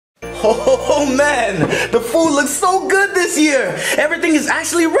Oh man, the food looks so good this year. Everything is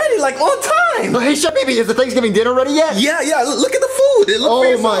actually ready, like on time. Hey, Chef Pee Pee, is the Thanksgiving dinner ready yet? Yeah, look at the food. It looks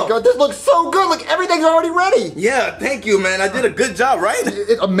Oh my God, this looks so good. Look, everything's already ready. Yeah, thank you, man. I did a good job, right?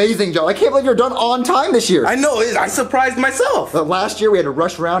 Amazing job. I can't believe you're done on time this year. I know, I surprised myself. Last year we had to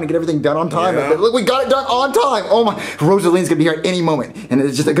rush around and get everything done on time. Yeah. But look, we got it done on time. Oh my, Rosaline's gonna be here at any moment, and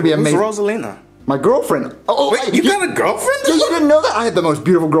it's gonna be amazing. Who's Rosalina? My girlfriend. Wait, you got a girlfriend? Yeah, you didn't know that? I had the most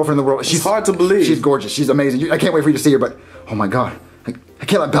beautiful girlfriend in the world. She's hard to believe. She's gorgeous. She's amazing. I can't wait for you to see her, but oh my God. I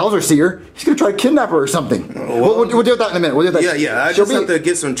can't let Bowser see her. He's gonna try to kidnap her or something. We'll deal with that in a minute. We'll deal with that. Yeah. I just have to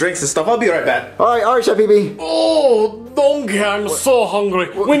get some drinks and stuff. I'll be right back. All right, Chef Pee Pee. Oh, Donkey, I'm so hungry.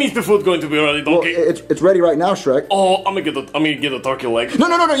 When is the food going to be ready, Donkey? Well, it's ready right now, Shrek. Oh, I'm gonna get a turkey leg.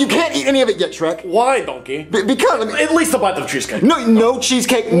 No, you can't eat any of it yet, Shrek. Why, Donkey? Because At least a bite of cheesecake. no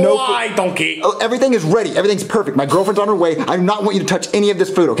cheesecake, no Why, food. Donkey? Oh, everything is ready. Everything's perfect. My girlfriend's on her way. I do not want you to touch any of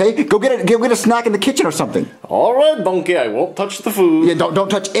this food, okay? Go get a snack in the kitchen or something. All right, Donkey, I won't touch the food. Yeah, don't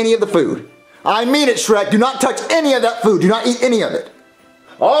touch any of the food. I mean it, Shrek. Do not touch any of that food. Do not eat any of it.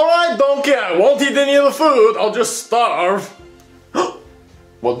 All right, Donkey, I won't eat any of the food. I'll just starve.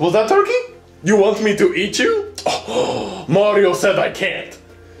 What was that, turkey? You want me to eat you? Oh, Mario said I can't.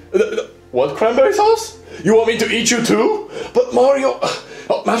 What, cranberry sauce? You want me to eat you too? But Mario,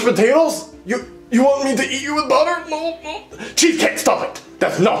 mashed potatoes? You want me to eat you with butter? No. Cheesecake, stop it.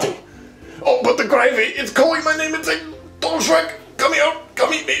 That's naughty. Oh, but the gravy, it's calling my name and saying, "Don't Shrek, come here,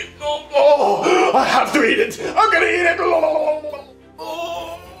 come eat me." Oh, I have to eat it. I'm gonna eat it.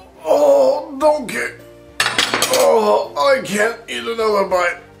 Oh, Donkey. Oh, I can't eat another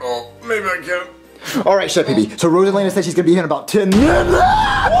bite. Oh, maybe I can. All right, Chef Pee Pee. So Rosalina said she's gonna be here in about 10 minutes.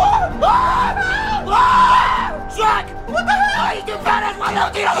 Shrek! What the hell? Are you too fat? Why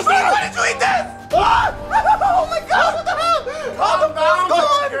don't you eat this? Why did you eat this? Oh my God! What the hell? Calm down.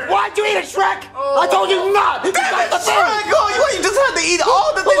 Why'd you eat it, Shrek? I told you not. Damn it, Shrek! Oh, you just had to eat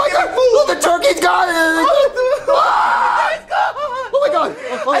all the Thanksgiving food. Look, the turkey's gone. Oh my God!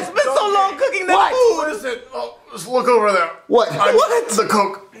 I spent so long cooking that food. What is it? Oh, just look over there. What? What? The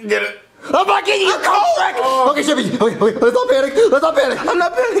cook. Get it. I'm not getting you, Shrek. Okay, Chef Pee Pee. Okay, let's not panic. Let's not panic. I'm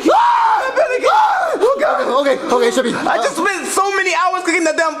not panicking. I'm panicking. Okay, Chef Pee. I just spent so many hours cooking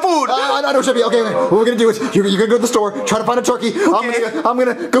that damn food. I know, Chef Pee. Okay, what we're gonna do is you're gonna go to the store, try to find a turkey. Okay. I'm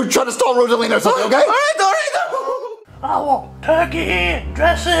gonna go try to stall Rosalina or something. Okay? All right. I want turkey,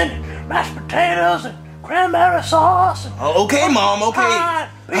 dressing, mashed potatoes, and cranberry sauce. Okay, Mom. Okay.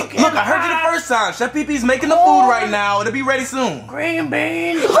 Look, I heard you the first time. Chef Pee Pee's making the food right now. It'll be ready soon. Green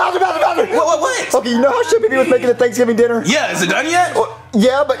beans. Bowser. What? Okay, you know how Chef Pee Pee was making the Thanksgiving dinner? Yeah, is it done yet?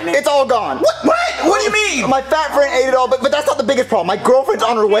 Yeah, but it's all gone. What? What do you mean? My fat friend ate it all, but that's not the biggest problem. My girlfriend's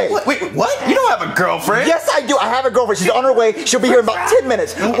on her way. Wait, what? You don't have a girlfriend? Yes, I do. I have a girlfriend. She's on her way. She'll be here in about 10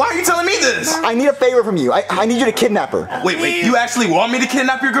 minutes. Why are you telling me this? I need a favor from you. I need you to kidnap her. Wait, you actually want me to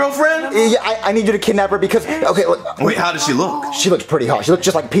kidnap your girlfriend? Yeah, I need you to kidnap her because, okay, look. Wait, how does she look? She looks pretty hot. She looks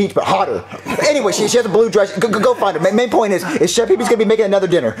just like Peach, but hotter. Anyway, she has a blue dress. Go find her. Main point is Chef Pee Pee's gonna be making another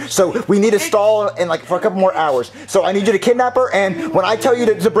dinner. So we need to stall for a couple more hours. So I need you to kidnap her, and when I tell you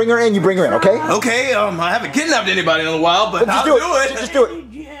to bring her in, you bring her in, okay? Okay, I haven't kidnapped anybody in a while, but I'll do it. Just do it.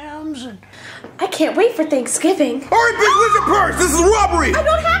 Yams and I can't wait for Thanksgiving. All right, bitch, where's your purse? This is robbery. I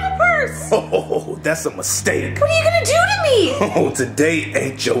don't have a purse. Oh, that's a mistake. What are you gonna do to me? Oh, today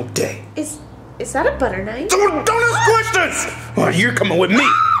ain't your day. Is that a butter knife? Don't ask questions. Oh, you're coming with me.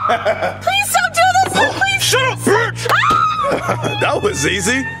 Please don't do this. Please. Shut up, bitch. That was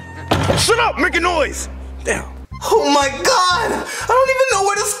easy. Shut up, make a noise. Damn. Oh my God! I don't even know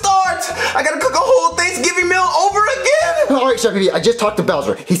where to start! I gotta cook a whole Thanksgiving meal over again! Alright, Chef Pee Pee, I just talked to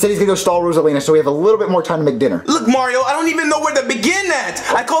Bowser. He said he's gonna go stall Rosalina, so we have a little bit more time to make dinner. Look, Mario, I don't even know where to begin at!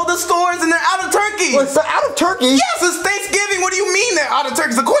 I called the stores and they're out of turkeys! Well, it's out of turkey? Yes, it's Thanksgiving! What do you mean they're out of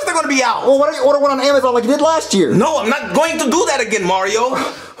turkeys? Of course they're gonna be out! Well, why don't you order one on Amazon like you did last year? No, I'm not going to do that again, Mario!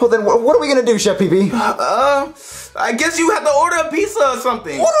 Well, then what are we gonna do, Chef Pee Pee? I guess you have to order a pizza or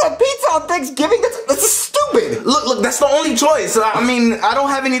something. Order a pizza on Thanksgiving? That's stupid! Look, that's the only choice. I mean, I don't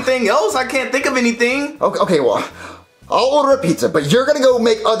have anything else. I can't think of anything. Okay, well, I'll order a pizza, but you're gonna go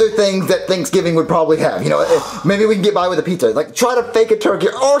make other things that Thanksgiving would probably have. You know, maybe we can get by with a pizza. Like, try to fake a turkey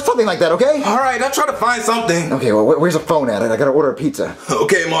or something like that, okay? Alright, I'll try to find something. Okay, well, where's the phone at? I gotta order a pizza.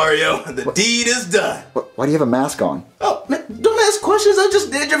 Okay, Mario, the deed is done. Why do you have a mask on? Oh, man, don't ask questions. I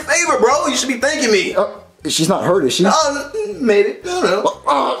just did your favor, bro. You should be thanking me. She's not hurt, is she? Maybe. I don't know.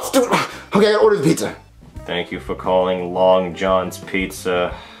 Oh, stupid. Okay, I gotta order the pizza. Thank you for calling Long John's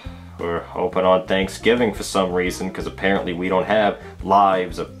Pizza. We're open on Thanksgiving for some reason, because apparently we don't have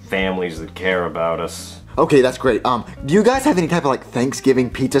lives of families that care about us. Okay, that's great. Do you guys have any type of like Thanksgiving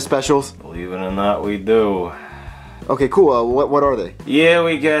pizza specials? Believe it or not, we do. Okay, cool. What are they? Yeah,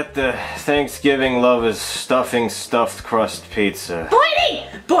 we got the Thanksgiving Lovers Stuffing Stuffed Crust Pizza.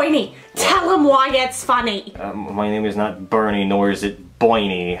 Boiny, tell him why it's funny. My name is not Bernie, nor is it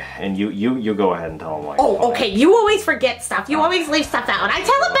Boiny, and you go ahead and tell him why. Oh, okay, you always forget stuff. You always leave stuff out. I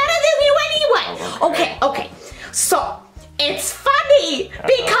tell him better than you anyway. Okay. So, it's funny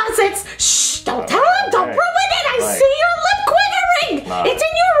because it's... Shh, don't tell him, don't ruin it. I see your lip quivering. It's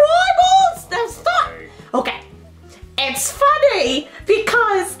in your eyeballs. Now stop. Okay. It's funny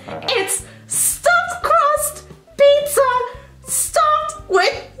because it's stuffed crust pizza stuffed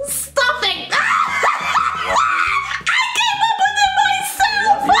with stuffing. I came up with it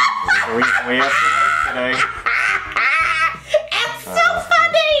myself. We have to work today. It's so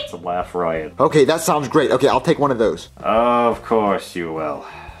funny. It's a laugh riot. Okay, that sounds great. Okay, I'll take one of those. Of course you will.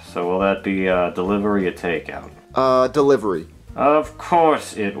 So will that be delivery or takeout? Delivery. Of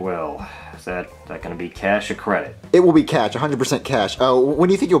course it will. Is that gonna be cash or credit? It will be cash, 100% cash. When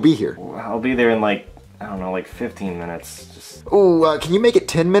do you think you'll be here? I'll be there in like, I don't know, like 15 minutes. Just... Ooh, can you make it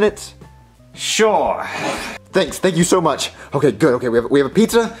 10 minutes? Sure. Thanks, thank you so much. Okay, good. Okay, we have a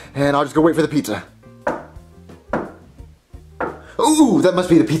pizza, and I'll just go wait for the pizza. Ooh, that must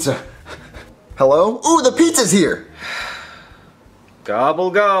be the pizza. Hello? Ooh, the pizza's here.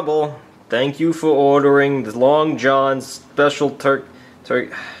 Gobble gobble. Thank you for ordering the Long John's special turkey.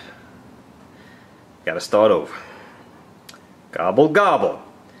 Gotta start over. Gobble gobble.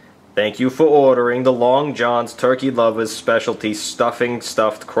 Thank you for ordering the Long John's Turkey Lovers Specialty Stuffing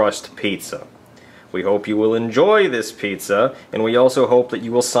Stuffed Crust Pizza. We hope you will enjoy this pizza, and we also hope that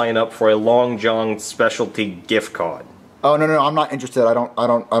you will sign up for a Long John Specialty gift card. Oh no, I'm not interested. I don't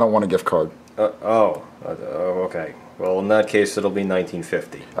want a gift card. Okay. Well, in that case, it'll be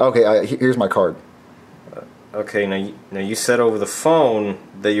 $19.50. Okay, here's my card. Okay, now you said over the phone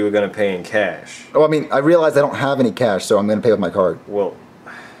that you were gonna pay in cash. Oh, I mean, I realize I don't have any cash, so I'm gonna pay with my card. Well,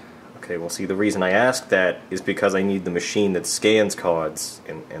 okay. Well, see, the reason I asked that is because I need the machine that scans cards,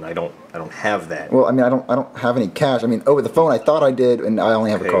 and I don't have that. Well, I mean, I don't have any cash. I mean, over the phone, I thought I did, and I only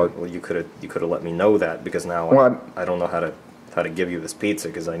have a card. Well, you could have let me know that, because now I don't know how to give you this pizza,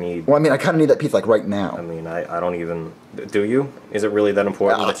 because I need... Well, I mean, I kind of need that pizza, like, right now. I mean, I don't even... Do you? Is it really that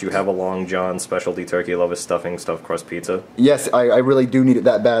important that you have a Long John Specialty Turkey Lovers Stuffing Stuffed Crust Pizza? Yes, I really do need it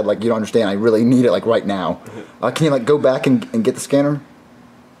that bad. Like, you don't understand. I really need it, like, right now. Can you, like, go back and get the scanner?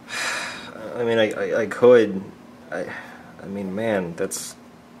 I mean, I could. I mean, man, that's...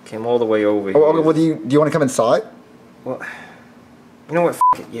 Came all the way over here. Oh, well, do you want to come inside? Well... You know what?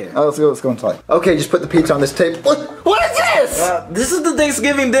 F it, yeah. Oh, let's go inside. Okay, just put the pizza on this table. What is this? This is the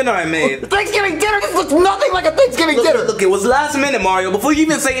Thanksgiving dinner I made. Thanksgiving dinner? This looks nothing like a Thanksgiving dinner. Look, it was last minute, Mario. Before you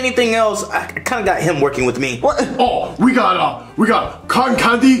even say anything else, I kind of got him working with me. What? Oh, we got cotton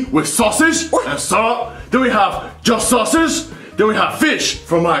candy with sausage and syrup. Then we have just sausage. Then we have fish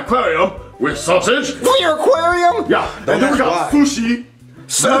from my aquarium with sausage. For your aquarium? Yeah. And then we got sushi.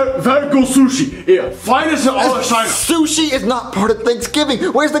 Very good sushi. Yeah, finest in all of China. Sushi is not part of Thanksgiving.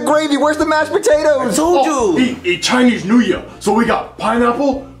 Where's the gravy? Where's the mashed potatoes? I told you. Eat Chinese New Year. So we got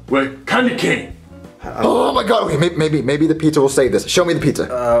pineapple with candy cane. Oh my god. Okay, maybe the pizza will save this. Show me the pizza.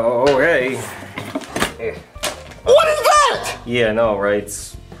 Okay. What is that? Yeah, no, right?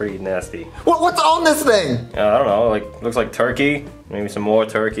 It's pretty nasty. What's on this thing? I don't know. Like, looks like turkey. Maybe some more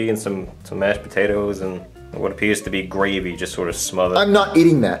turkey and some mashed potatoes and what appears to be gravy, just sort of smothered. I'm not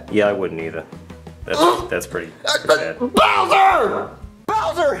eating that. Yeah, I wouldn't either. That's pretty bad. Bowser!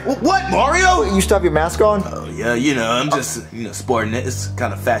 Bowser! What, Mario? You still have your mask on? Oh, yeah, you know, I'm just, sporting it. It's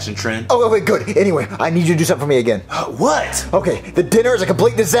kind of fashion trend. Oh, wait, good. Anyway, I need you to do something for me again. What? Okay, the dinner is a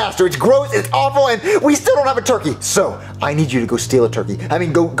complete disaster. It's gross, it's awful, and we still don't have a turkey. So, I need you to go steal a turkey. I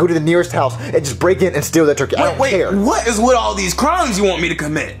mean, go to the nearest house and just break in and steal that turkey. I don't care. What is with all these crimes you want me to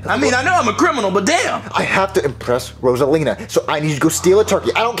commit? I mean, I know I'm a criminal, but damn. I have to impress Rosalina, so I need you to go steal a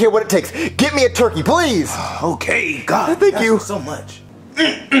turkey. I don't care what it takes. Get me a turkey, please. Okay, God. Thank you so much.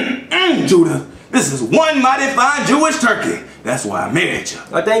 Judah, this is one mighty fine Jewish turkey. That's why I married you.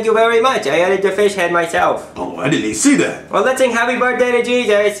 Well, thank you very much. I added the fish head myself. Oh, I didn't even see that. Well, let's sing happy birthday to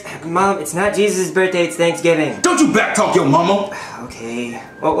Jesus. Mom, it's not Jesus' birthday, it's Thanksgiving. Don't you backtalk your mama. Okay.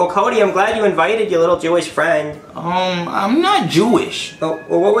 Well, Cody, I'm glad you invited your little Jewish friend. I'm not Jewish. Oh,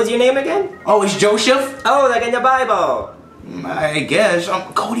 well, what was your name again? Oh, it's Joseph? Oh, like in the Bible. I guess.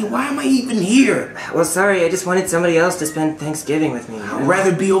 Cody, why am I even here? Well, sorry, I just wanted somebody else to spend Thanksgiving with me. I'd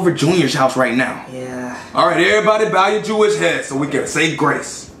rather be over Junior's house right now. Yeah. Alright, everybody bow your Jewish heads so we can say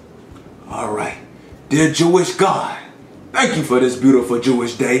grace. Alright. Dear Jewish God, thank you for this beautiful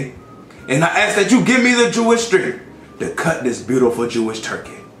Jewish day. And I ask that you give me the Jewish strength to cut this beautiful Jewish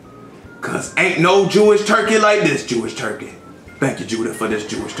turkey. Cause ain't no Jewish turkey like this Jewish turkey. Thank you, Judah, for this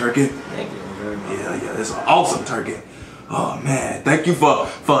Jewish turkey. Thank you very much. Yeah, it's an awesome turkey. Oh man, thank you for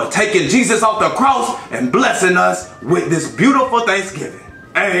taking Jesus off the cross and blessing us with this beautiful Thanksgiving.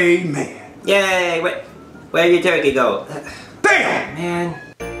 Amen. Yay! Where'd your turkey go? Damn!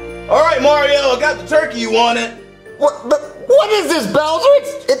 Man. All right, Mario, I got the turkey you wanted. What is this, Bowser?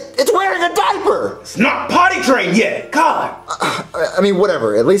 It's wearing a diaper. It's not potty trained yet. God. I mean,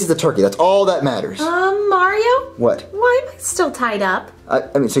 whatever. At least it's a turkey. That's all that matters. Mario? What? Why am I still tied up?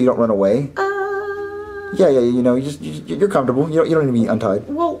 I mean, so you don't run away? Yeah, you know, you're comfortable. You don't need to be untied.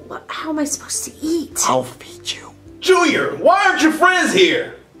 Well, how am I supposed to eat? I'll feed you. Junior, why aren't your friends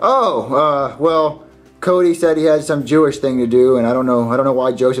here? Oh, well, Cody said he had some Jewish thing to do, and I don't know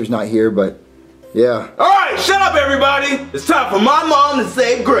why Joseph's not here, but yeah. All right, shut up, everybody. It's time for my mom to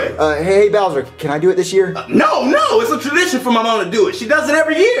save Greg. Hey, Bowser, can I do it this year? No, it's a tradition for my mom to do it. She does it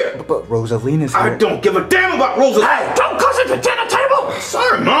every year. But Rosalina's here. I don't give a damn about Rosalina. Hey, don't cuss at the dinner table.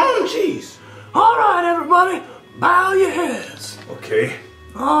 Sorry, Mom. Jeez. All right, everybody, bow your heads. Okay.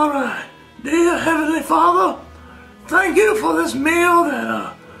 All right, dear Heavenly Father, thank you for this meal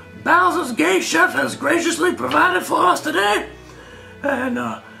that Bowser's Gay Chef has graciously provided for us today. And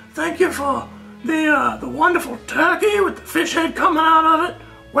thank you for the wonderful turkey with the fish head coming out of it,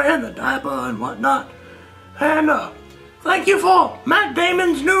 wearing the diaper and whatnot. And thank you for Matt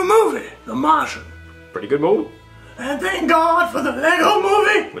Damon's new movie, The Martian. Pretty good movie. And thank God for the Lego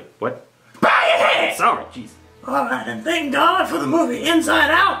movie. What? Bow your head! Sorry, jeez. Alright, and thank God for the movie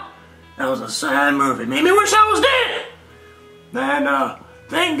Inside Out. That was a sad movie. Made me wish I was dead. And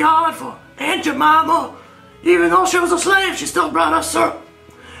thank God for Aunt Jemima. Even though she was a slave, she still brought us syrup.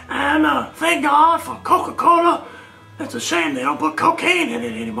 And thank God for Coca-Cola. It's a shame they don't put cocaine in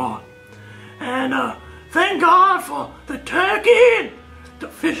it anymore. And thank God for the turkey and the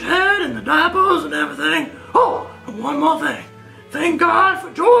fish head and the diapers and everything. Oh, and one more thing. Thank God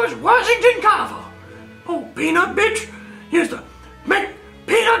for George Washington Carver. Oh, peanut bitch used to make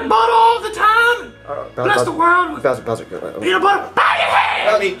peanut butter all the time. Bless the world with Bowser, peanut butter. Bow your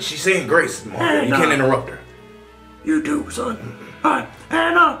head! I mean, she's saying grace, Mario. You can't interrupt her. You too, son. Alright,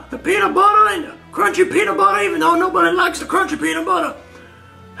 and the peanut butter and the crunchy peanut butter, even though nobody likes the crunchy peanut butter.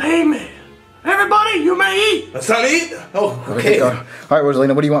 Amen. Everybody, you may eat. It's time to eat? Oh, okay. All right,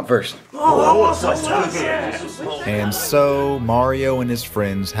 Rosalina, what do you want first? Oh, I want some turkey. And so Mario and his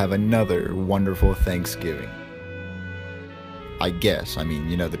friends have another wonderful Thanksgiving. I guess. I mean,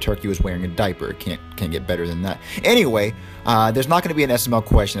 you know, the turkey was wearing a diaper. Can't get better than that. Anyway, there's not going to be an SML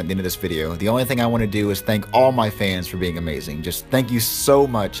question at the end of this video. The only thing I want to do is thank all my fans for being amazing. Just thank you so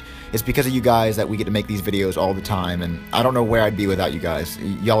much. It's because of you guys that we get to make these videos all the time, and I don't know where I'd be without you guys.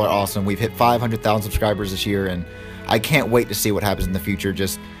 Y'all are awesome. We've hit 500,000 subscribers this year, and I can't wait to see what happens in the future.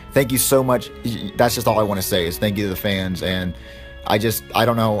 Just thank you so much. That's just all I want to say is thank you to the fans, and I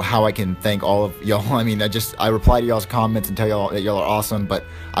don't know how I can thank all of y'all. I mean, I reply to y'all's comments and tell y'all that y'all are awesome, but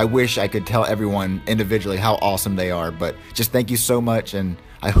I wish I could tell everyone individually how awesome they are. But just thank you so much, and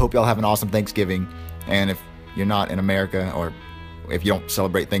I hope y'all have an awesome Thanksgiving. And if you're not in America, or if you don't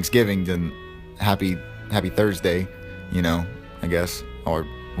celebrate Thanksgiving, then happy Thursday, you know, I guess, or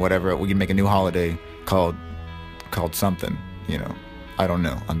whatever. We can make a new holiday called something, you know. I don't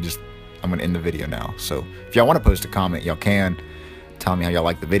know. I'm gonna end the video now. So if y'all want to post a comment, y'all can. Tell me how y'all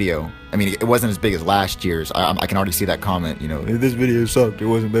like the video. I mean, it wasn't as big as last year's. I can already see that comment, you know, this video sucked, it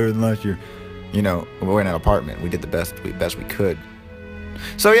wasn't better than last year. You know, we're in an apartment. We did the best we could.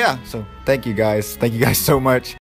 So yeah, so thank you guys so much.